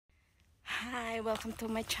Hi, welcome to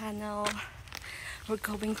my channel. We're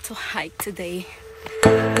going to hike today in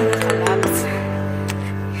Collabs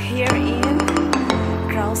here in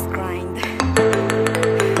Grouse Grind.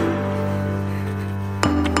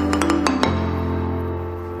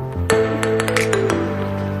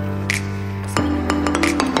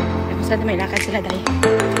 May lakad sila dahil.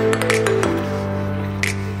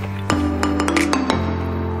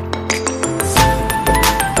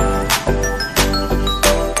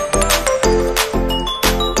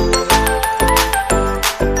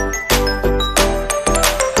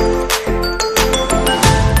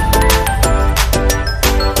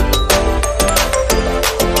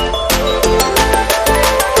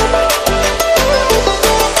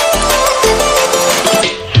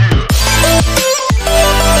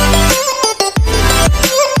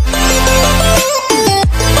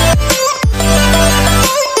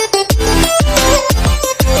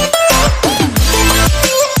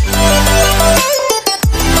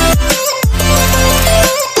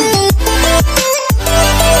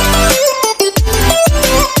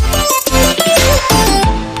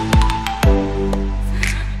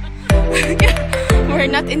 We're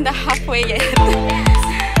not in the halfway yet.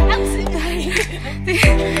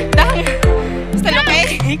 Dang! Still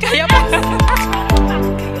okay? Kaya pa?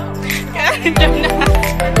 Kaya dyan na.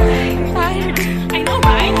 Tired. I know,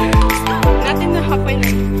 right? Not in the halfway yet.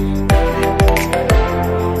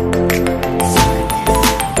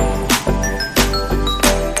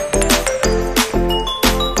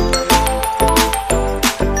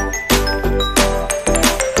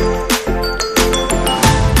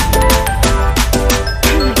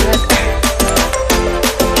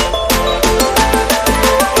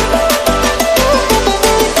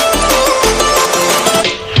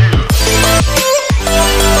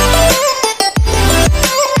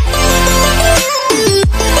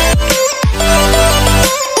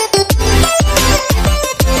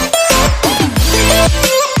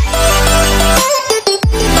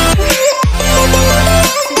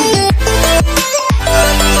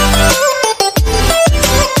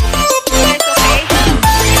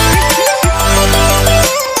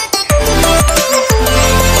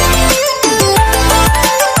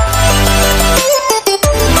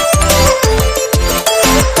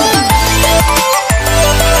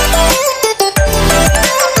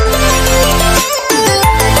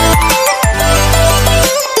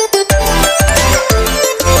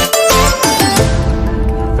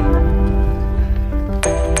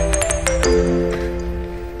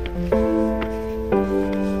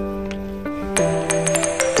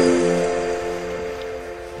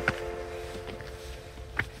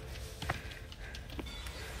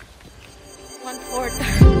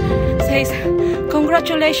 Says,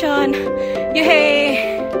 congratulations!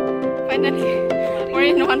 Yay! Finally, we're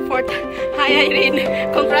in 1/4. Hi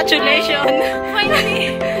Irene! Congratulations!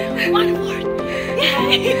 Finally! 1/4!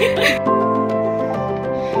 Yay!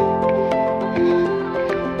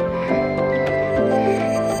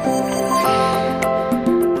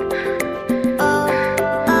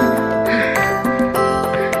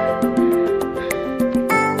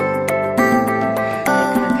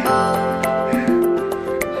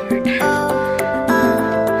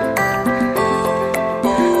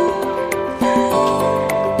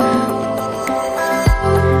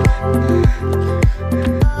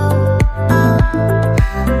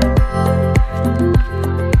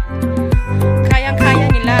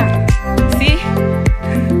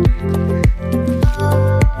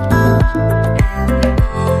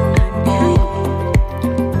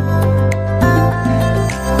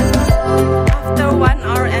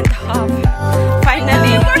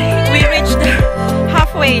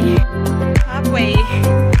 Halfway.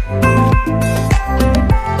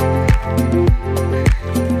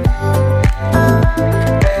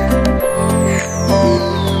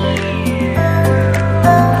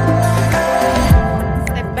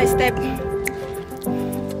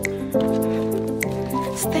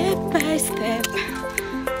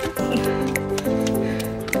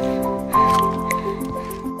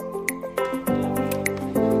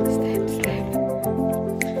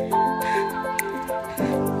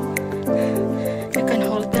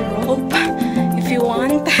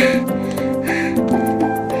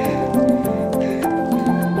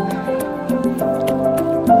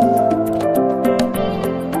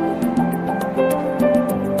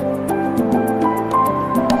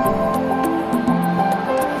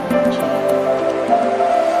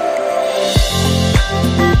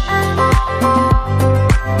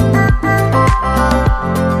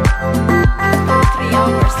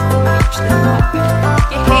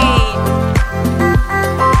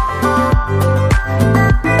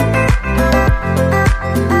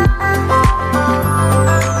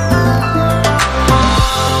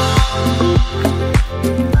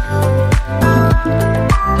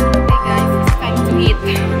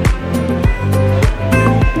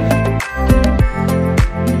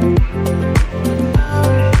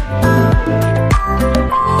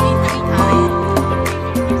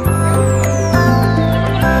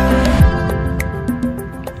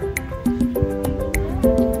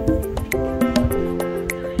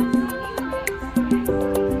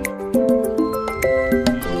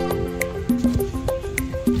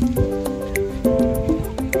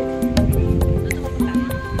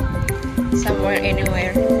 Somewhere,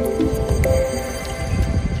 anywhere.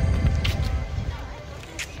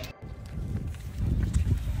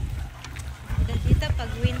 Dito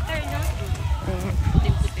pag winter, no?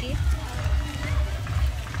 Puti-puti.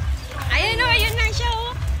 Ayun na siya,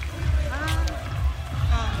 oh.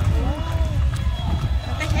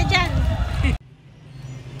 Punta siya dyan.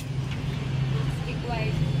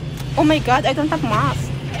 Oh my god, I don't have mask.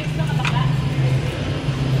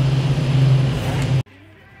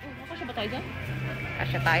 Kasya ba tayo dyan?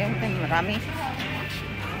 Kasya tayo, marami.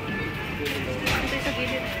 Ito sa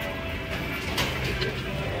gilid.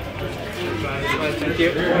 Thank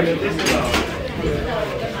you.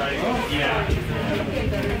 Yeah.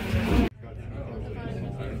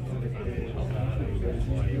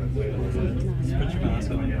 Put your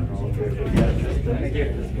mask on. Thank you.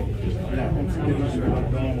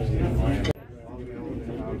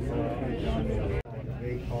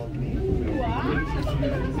 They called me.